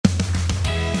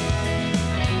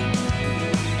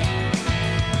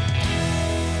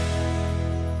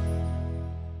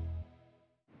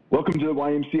Welcome to the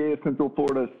YMCA of Central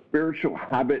Florida Spiritual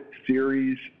Habit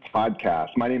Series podcast.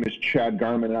 My name is Chad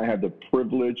Garman, and I have the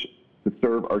privilege to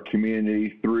serve our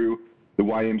community through the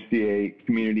YMCA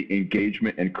Community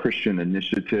Engagement and Christian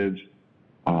Initiatives.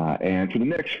 And for the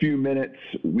next few minutes,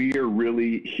 we are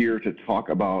really here to talk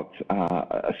about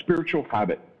a spiritual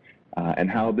habit and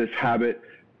how this habit,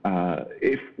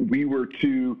 if we were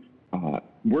to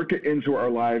work it into our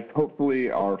lives,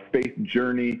 hopefully our faith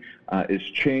journey is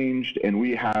changed and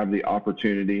we have the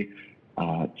opportunity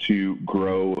to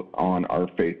grow on our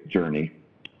faith journey.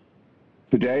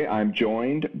 Today, I'm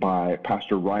joined by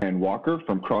Pastor Ryan Walker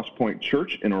from Crosspoint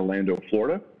Church in Orlando,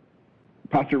 Florida.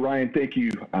 Pastor Ryan, thank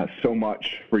you so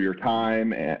much for your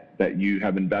time that you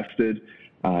have invested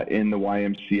in the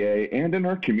YMCA and in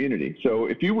our community. So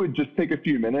if you would just take a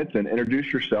few minutes and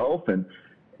introduce yourself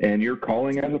and your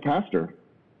calling as a pastor.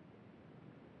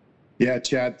 Yeah,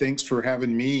 Chad, thanks for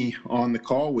having me on the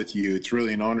call with you. It's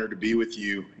really an honor to be with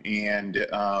you and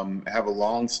have a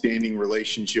long-standing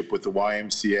relationship with the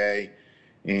YMCA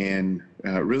and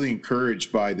really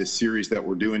encouraged by this series that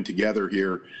we're doing together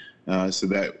here so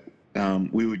that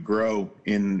we would grow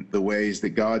in the ways that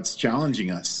God's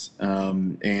challenging us.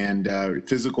 And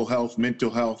physical health, mental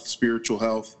health, spiritual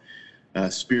health,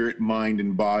 spirit, mind,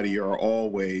 and body are all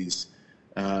ways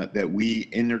that we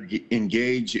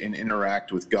engage and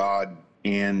interact with God.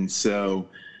 And so,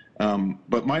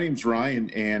 but my name's Ryan,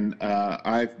 and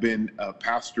I've been a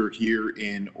pastor here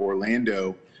in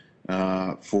Orlando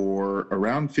for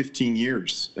around 15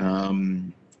 years.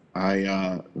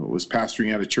 I was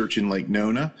pastoring at a church in Lake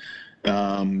Nona,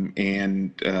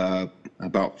 and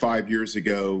about 5 years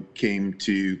ago came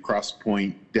to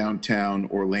Crosspoint downtown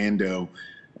Orlando,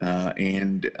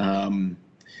 and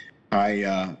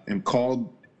I am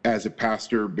called as a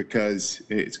pastor because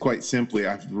it's quite simply,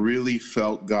 I've really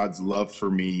felt God's love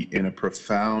for me in a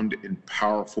profound and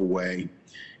powerful way.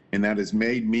 And that has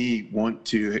made me want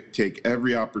to take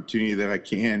every opportunity that I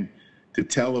can to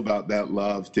tell about that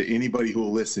love to anybody who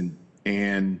will listen.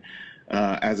 And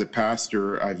as a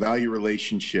pastor, I value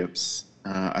relationships.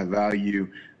 I value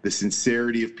the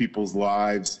sincerity of people's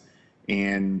lives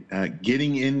and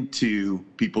getting into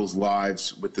people's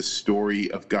lives with the story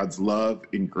of God's love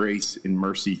and grace and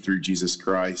mercy through Jesus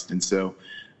Christ. And so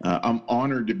I'm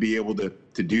honored to be able to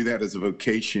do that as a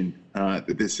vocation,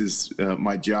 that this is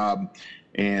my job.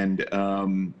 And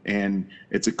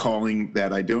it's a calling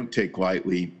that I don't take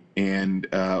lightly and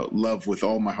love with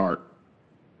all my heart.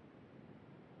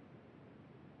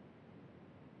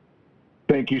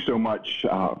 Thank you so much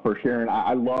for sharing.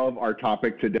 I love our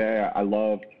topic today. I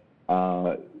love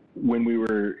when we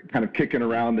were kind of kicking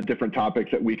around the different topics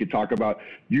that we could talk about,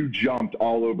 you jumped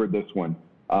all over this one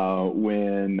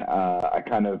when I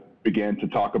kind of began to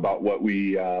talk about what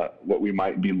we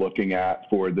might be looking at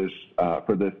for this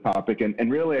topic.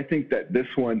 And really, I think that this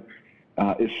one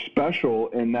is special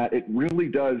in that it really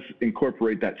does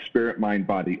incorporate that spirit, mind,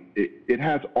 body. It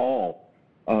has all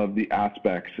of the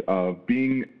aspects of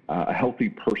being a healthy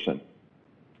person.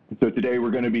 So today we're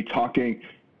going to be talking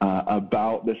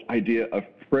about this idea of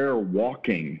prayer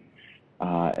walking.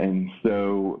 And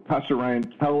so, Pastor Ryan,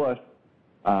 tell us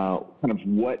kind of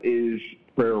what is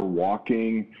prayer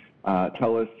walking.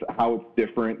 Tell us how it's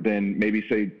different than maybe,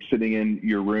 say, sitting in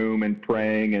your room and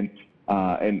praying,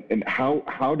 and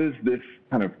how does this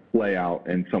kind of play out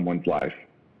in someone's life?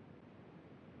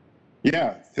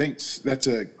 Yeah, thanks. That's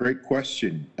a great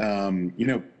question.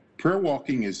 Prayer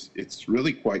walking it's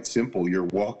really quite simple. You're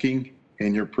walking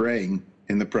and you're praying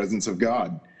in the presence of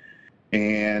God.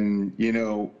 And,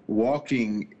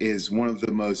 walking is one of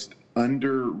the most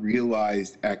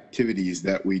under-realized activities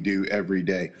that we do every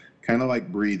day, kind of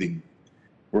like breathing.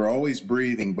 We're always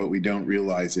breathing, but we don't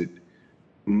realize it.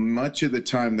 Much of the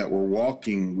time that we're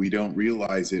walking, we don't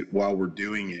realize it while we're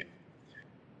doing it.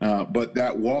 But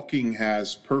that walking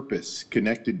has purpose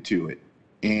connected to it.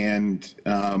 And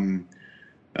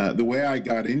the way I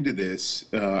got into this,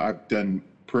 I've done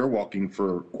prayer walking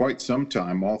for quite some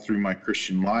time, all through my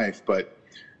Christian life. But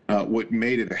what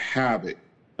made it a habit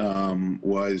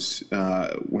was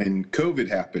when COVID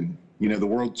happened. The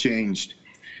world changed,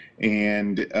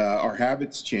 and our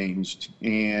habits changed,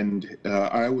 and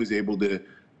I was able to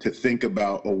think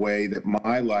about a way that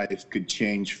my life could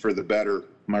change for the better.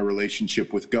 My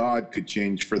relationship with God could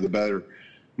change for the better.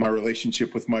 My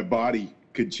relationship with my body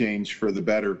could change for the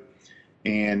better.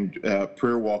 And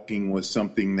prayer walking was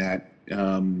something that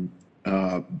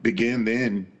began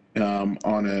then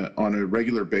on a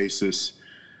regular basis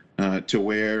to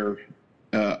where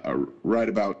right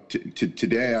about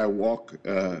today I walk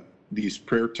these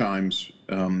prayer times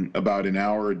about an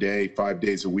hour a day, 5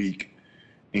 days a week.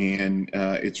 and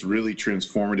it's really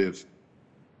transformative.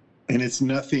 And it's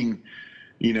nothing,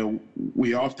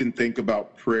 we often think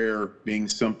about prayer being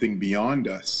something beyond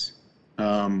us.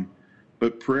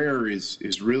 But prayer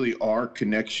is really our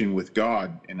connection with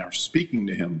God and our speaking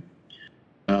to him,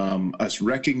 us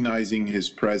recognizing his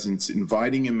presence,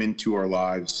 inviting him into our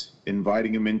lives,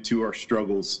 inviting him into our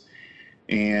struggles.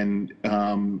 And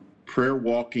prayer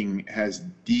walking has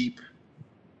deep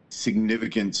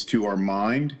significance to our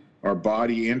mind, our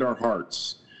body, and our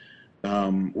hearts.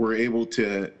 We're able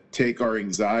to take our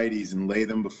anxieties and lay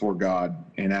them before God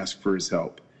and ask for his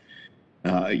help.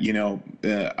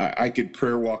 I could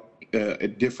prayer walk a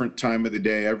different time of the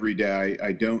day every day.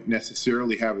 I don't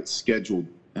necessarily have it scheduled.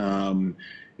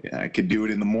 I could do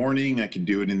it in the morning. I could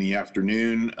do it in the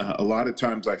afternoon. A lot of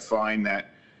times I find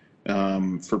that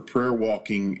for prayer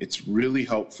walking, it's really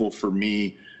helpful for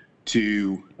me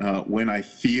to, when I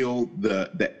feel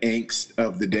the angst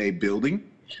of the day building,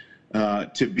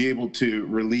 to be able to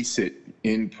release it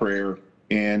in prayer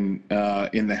and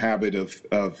in the habit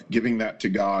of giving that to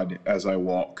God as I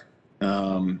walk.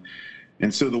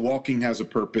 And so the walking has a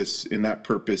purpose, and that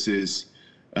purpose is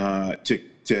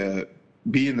to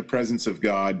be in the presence of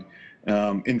God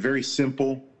in very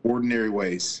simple, ordinary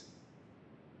ways.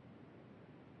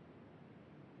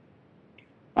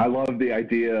 I love the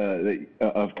idea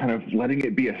of kind of letting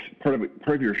it be a part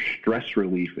of your stress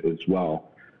relief as well.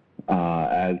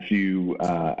 As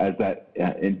that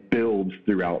it builds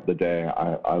throughout the day.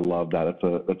 I love that.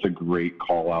 That's a great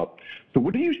call out. So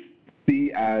what do you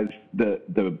see as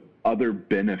the other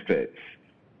benefits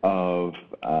of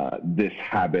this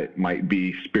habit might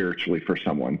be spiritually for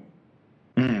someone?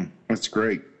 That's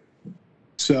great.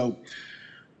 So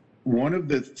one of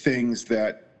the things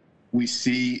that we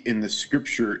see in the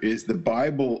scripture is the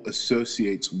Bible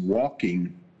associates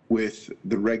walking with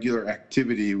the regular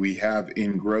activity we have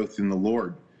in growth in the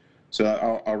Lord.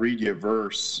 So I'll read you a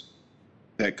verse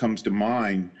that comes to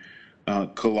mind.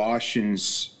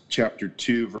 Colossians chapter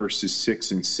 2, verses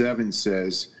 6 and 7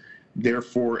 says,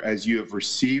 "Therefore, as you have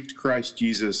received Christ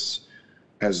Jesus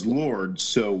as Lord,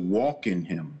 so walk in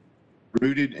him,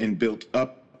 rooted and built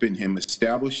up in him,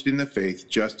 established in the faith,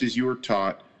 just as you were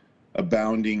taught,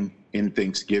 abounding in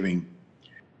thanksgiving."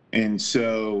 And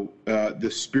so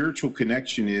the spiritual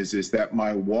connection is that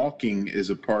my walking is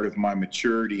a part of my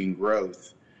maturity and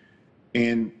growth.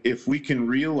 And if we can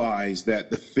realize that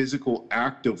the physical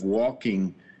act of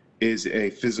walking is a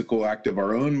physical act of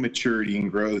our own maturity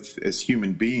and growth as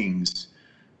human beings,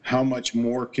 how much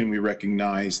more can we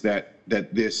recognize that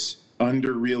this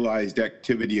under-realized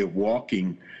activity of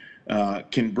walking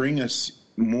can bring us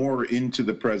more into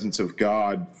the presence of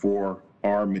God for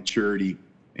our maturity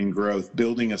and growth,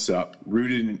 building us up,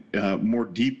 rooted more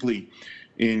deeply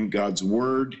in God's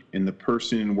word, in the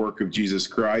person and work of Jesus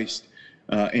Christ,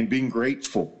 and being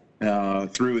grateful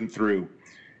through and through.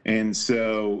 And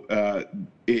so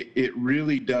it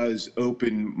really does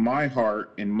open my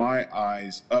heart and my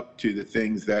eyes up to the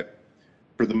things that,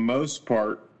 for the most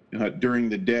part, during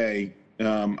the day,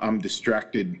 I'm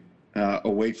distracted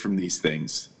away from these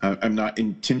things. I'm not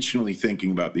intentionally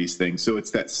thinking about these things. So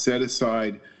it's that set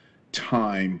aside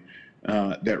time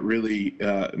that really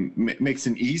makes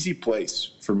an easy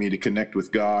place for me to connect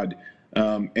with God,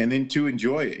 and then to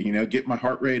enjoy it, get my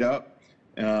heart rate up.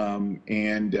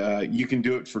 And you can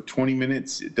do it for 20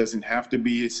 minutes. It doesn't have to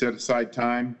be a set aside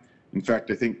time. In fact,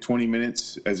 I think 20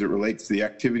 minutes as it relates to the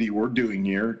activity we're doing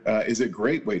here is a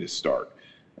great way to start.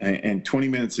 And 20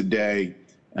 minutes a day,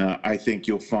 I think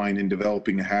you'll find in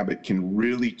developing a habit can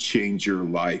really change your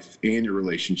life and your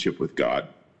relationship with God.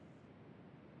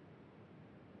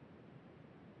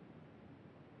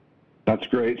 That's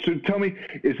great. So tell me,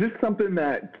 is this something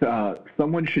that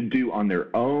someone should do on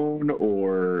their own,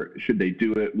 or should they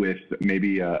do it with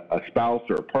maybe a spouse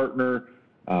or a partner,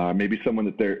 maybe someone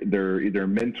that they're either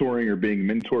mentoring or being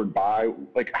mentored by?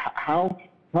 Like, how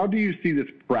do you see this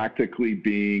practically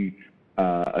being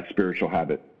a spiritual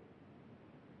habit?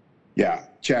 Yeah,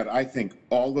 Chad, I think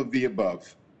all of the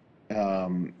above.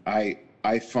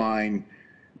 I find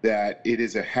that it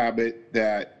is a habit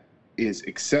that is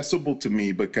accessible to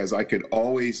me because I could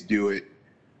always do it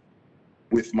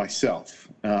with myself,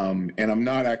 and I'm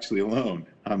not actually alone.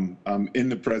 I'm in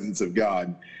the presence of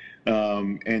God,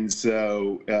 and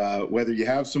so whether you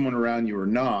have someone around you or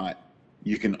not,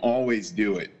 you can always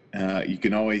do it. You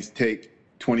can always take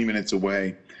 20 minutes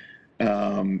away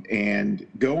and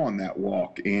go on that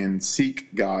walk and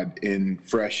seek God in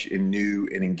fresh and new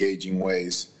and engaging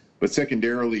ways. But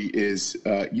secondarily is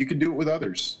you can do it with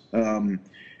others.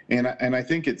 And I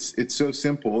think it's so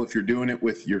simple. If you're doing it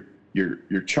with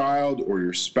your child or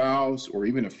your spouse or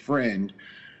even a friend,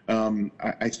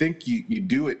 I think you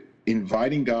do it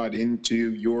inviting God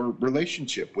into your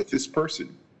relationship with this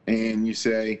person. And you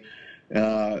say,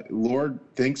 Lord,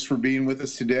 thanks for being with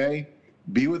us today.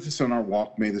 Be with us on our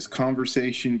walk. May this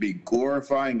conversation be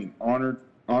glorifying and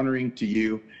honoring to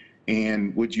you.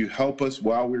 And would you help us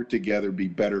while we're together be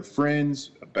better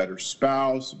friends, a better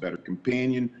spouse, a better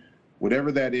companion,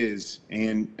 whatever that is.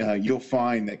 And you'll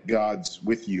find that God's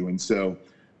with you. And so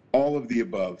all of the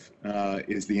above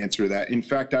is the answer to that. In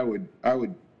fact, I would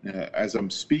as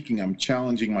I'm speaking, I'm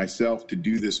challenging myself to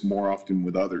do this more often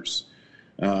with others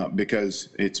because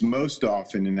it's most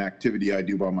often an activity I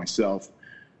do by myself.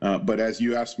 But as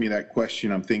you asked me that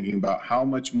question, I'm thinking about how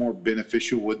much more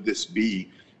beneficial would this be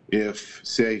if,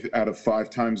 say, out of 5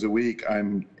 times a week,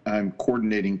 I'm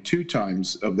coordinating 2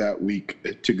 times of that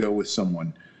week to go with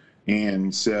someone.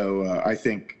 And so I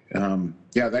think,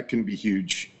 that can be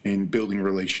huge in building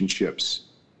relationships.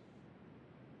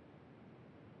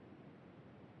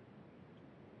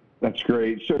 That's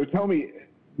great. So tell me,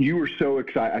 you were so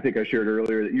excited. I think I shared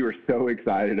earlier that you were so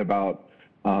excited about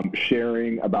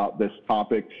sharing about this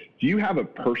topic. Do you have a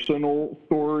personal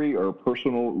story or a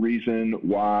personal reason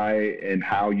why and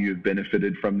how you've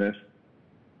benefited from this?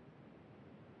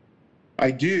 I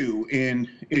do, and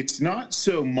it's not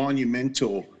so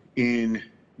monumental in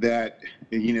that,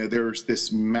 there's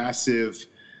this massive,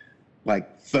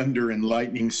 like, thunder and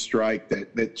lightning strike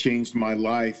that changed my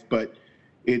life, but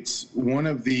it's one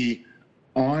of the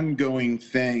ongoing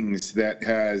things that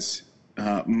has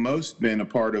most been a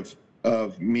part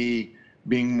of me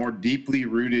being more deeply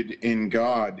rooted in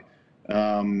God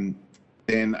than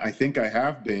I think I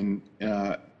have been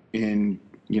in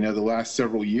the last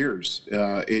several years.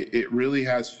 It really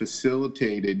has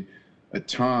facilitated a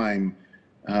time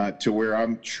to where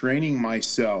I'm training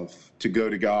myself to go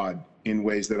to God in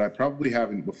ways that I probably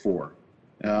haven't before.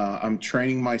 I'm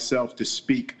training myself to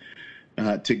speak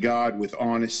to God with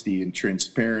honesty and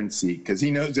transparency because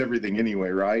He knows everything anyway,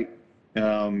 right?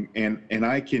 And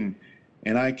I can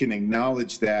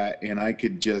acknowledge that, and I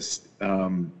could just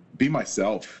be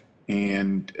myself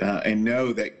and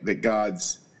know that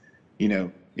God's,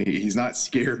 He's not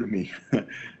scared of me.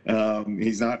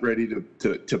 He's not ready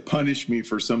to punish me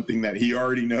for something that He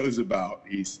already knows about.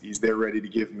 He's there ready to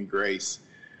give me grace.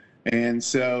 And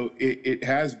so it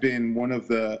has been one of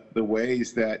the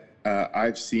ways that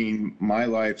I've seen my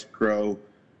life grow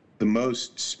the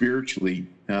most spiritually,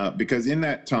 because in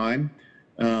that time,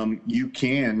 you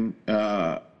can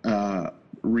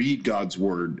read God's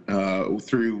Word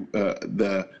through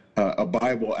a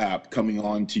Bible app coming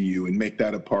on to you and make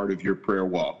that a part of your prayer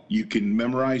walk. You can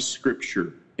memorize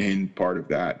Scripture in part of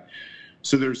that.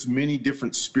 So there's many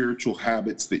different spiritual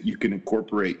habits that you can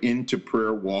incorporate into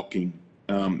prayer walking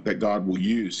that God will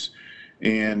use.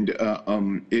 And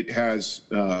it has,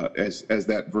 as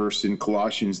that verse in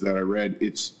Colossians that I read,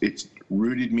 it's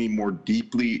rooted me more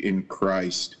deeply in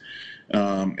Christ.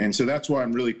 And so that's why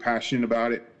I'm really passionate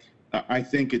about it. I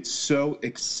think it's so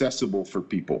accessible for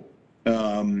people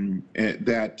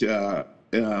that,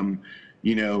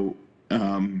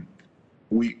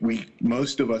 we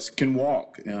most of us can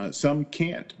walk. Some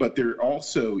can't, but there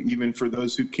also, even for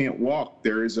those who can't walk,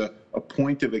 there is a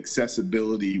point of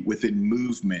accessibility within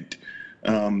movement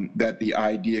that the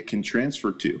idea can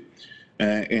transfer to.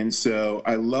 And so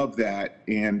I love that,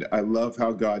 and I love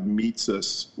how God meets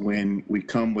us when we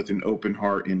come with an open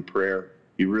heart in prayer.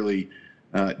 He really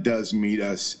does meet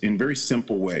us in very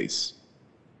simple ways.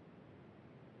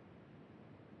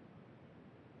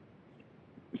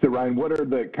 So Ryan, what are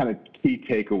the kind of key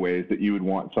takeaways that you would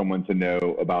want someone to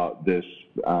know about this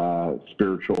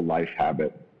spiritual life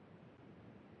habit?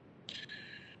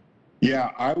 Yeah,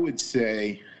 I would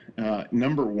say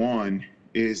number one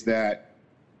is that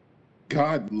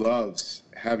God loves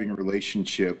having a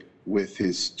relationship with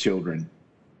His children,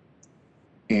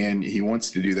 and He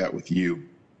wants to do that with you.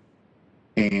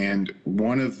 And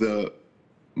one of the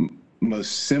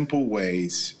most simple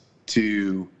ways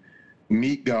to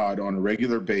meet God on a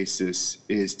regular basis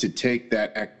is to take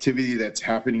that activity that's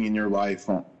happening in your life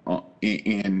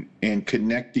and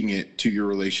connecting it to your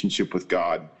relationship with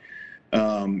God.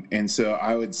 And so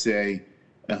I would say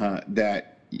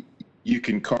that you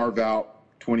can carve out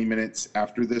 20 minutes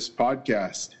after this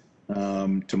podcast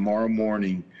tomorrow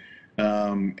morning,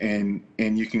 and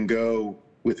you can go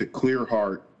with a clear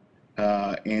heart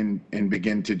and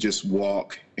begin to just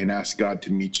walk and ask God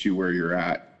to meet you where you're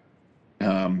at.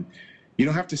 You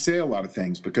don't have to say a lot of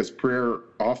things because prayer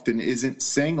often isn't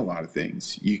saying a lot of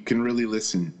things. You can really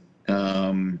listen.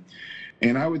 And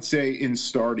I would say in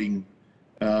starting,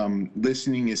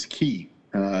 listening is key.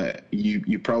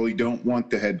 You probably don't want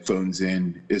the headphones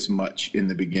in as much in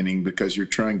the beginning because you're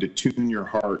trying to tune your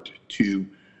heart to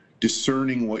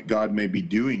discerning what God may be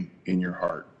doing in your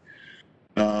heart.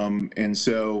 And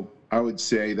so I would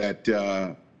say that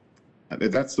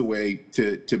that's the way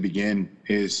to begin,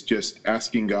 is just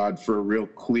asking God for a real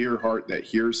clear heart that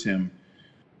hears him.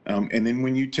 And then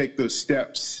when you take those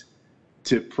steps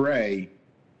to pray,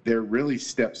 they're really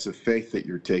steps of faith that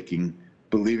you're taking,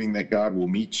 believing that God will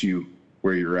meet you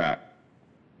where you're at.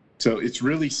 So it's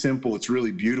really simple. It's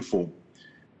really beautiful.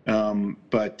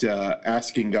 But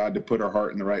asking God to put our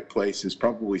heart in the right place is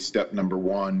probably step number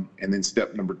one. And then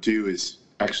step number two is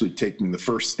actually taking the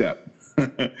first step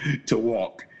to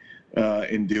walk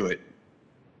and do it.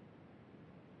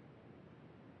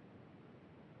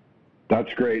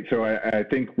 That's great. So I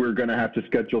think we're going to have to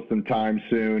schedule some time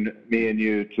soon, me and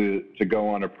you, to go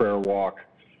on a prayer walk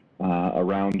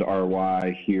around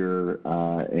RY here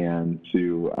and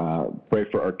to pray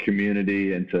for our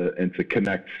community and to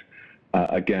connect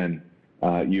again,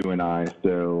 you and I.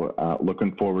 So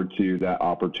looking forward to that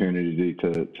opportunity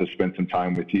to spend some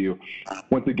time with you.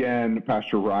 Once again,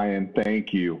 Pastor Ryan,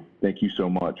 thank you. Thank you so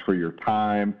much for your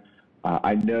time.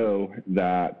 I know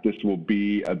that this will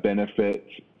be a benefit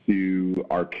to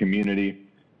our community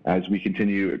as we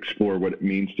continue to explore what it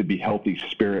means to be healthy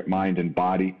spirit, mind, and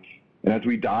body. And as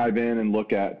we dive in and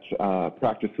look at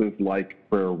practices like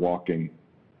prayer walking.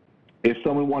 If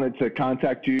someone wanted to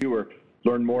contact you or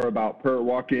learn more about prayer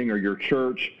walking or your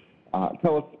church,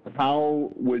 tell us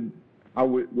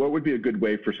what would be a good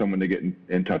way for someone to get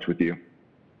in touch with you?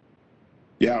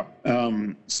 Yeah.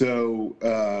 So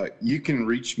you can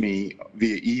reach me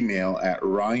via email at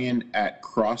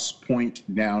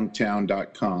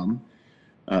ryan@crosspointdowntown.com.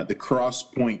 The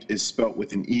Crosspoint is spelt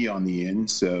with an E on the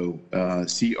end, so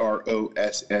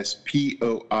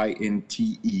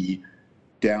CROSSPOINTE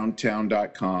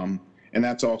downtown.com. And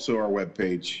that's also our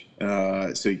webpage.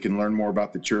 So you can learn more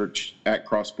about the church at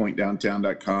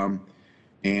crosspointdowntown.com.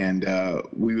 And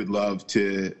we would love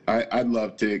to, I'd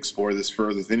love to explore this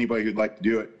further with anybody who'd like to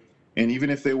do it. And even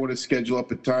if they want to schedule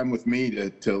up a time with me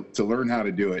to learn how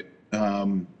to do it,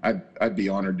 I'd be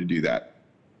honored to do that.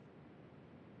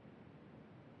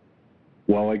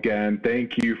 Well, again,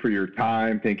 thank you for your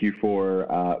time. Thank you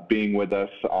for being with us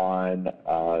on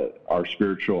our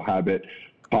Spiritual Habit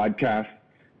podcast.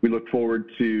 We look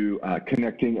forward to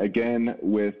connecting again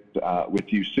with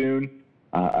you soon.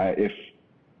 I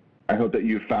hope that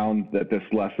you found that this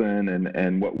lesson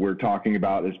and what we're talking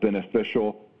about is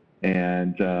beneficial.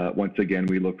 And once again,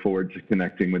 we look forward to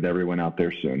connecting with everyone out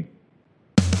there soon.